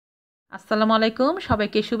আসসালামু আলাইকুম,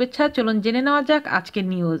 সবাইকে শুভেচ্ছা। চলুন জেনে নেওয়া যাক আজকের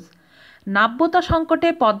নিউজ। নাব্যতা সংকটে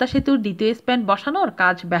পদ্মা সেতুর দ্বিতীয় স্প্যান বসানোর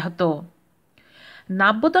কাজ ব্যাহত।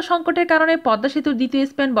 নাব্যতা সংকটের কারণে পদ্মা সেতুর দ্বিতীয়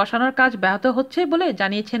স্প্যান বসানোর কাজ ব্যাহত হচ্ছে বলে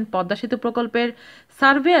জানিয়েছেন পদ্মা সেতু প্রকল্পের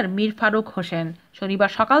সার্ভেয়ার মীর ফারুক হোসেন।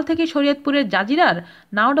 শনিবার সকাল থেকে শরীয়তপুরের জাজিরার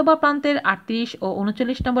নাওডোবা প্রান্তের ৩৮ ও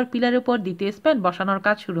 ৩৯ নম্বর পিলারের উপর দ্বিতীয় স্প্যান বসানোর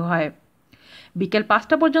কাজ শুরু হয়। বিকেল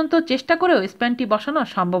 ৫টা পর্যন্ত চেষ্টা করেও স্প্যানটি বসানো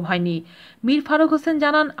সম্ভব হয়নি। মীর ফারুক হোসেন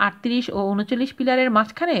জানান, ৩৮ ও ৩৯ পিলারের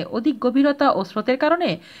মাঝখানে অধিক গভীরতা ও স্রোতের কারণে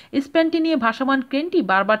স্প্যানটি নিয়ে ভাসমান ক্রেনটি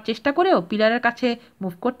বারবার চেষ্টা করেও পিলারের কাছে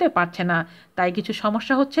মুভ করতে পারছে না। তাই কিছু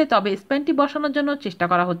সমস্যা হচ্ছে, তবে স্প্যানটি বসানোর জন্য চেষ্টা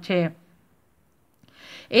করা হচ্ছে।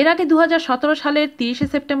 এর আগে ২০১৭ সালের ৩০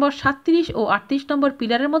 সেপ্টেম্বর ৩৭ ও ৩৮ নম্বর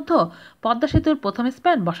পিলারের মধ্যে পদ্মা সেতুর প্রথম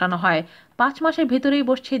স্প্যান বসানো হয়। ৫ মাসের ভেতরেই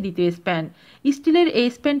বসছে দ্বিতীয় স্প্যান। স্টিলের এই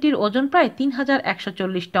স্প্যানটির ওজন প্রায়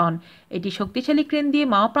 ৩,১৪০ টন। এটি শক্তিশালী ক্রেন দিয়ে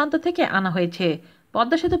মাওয়া প্রান্ত থেকে আনা হয়েছে।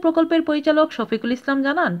 পদ্মা সেতু প্রকল্পের পরিচালক শফিকুল ইসলাম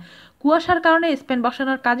জানান, কুয়াশার কারণে স্প্যান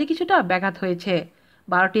বসানোর কাজে কিছুটা ব্যাঘাত হয়েছে।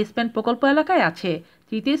 ১২টি স্প্যান প্রকল্প এলাকায় আছে।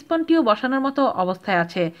 তৃতীয় স্প্যানটিও বসানোর মতো অবস্থায়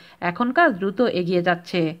আছে। এখন কাজ দ্রুত এগিয়ে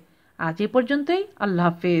যাচ্ছে। আজ এ পর্যন্তই। আল্লাহ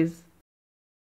হাফেজ।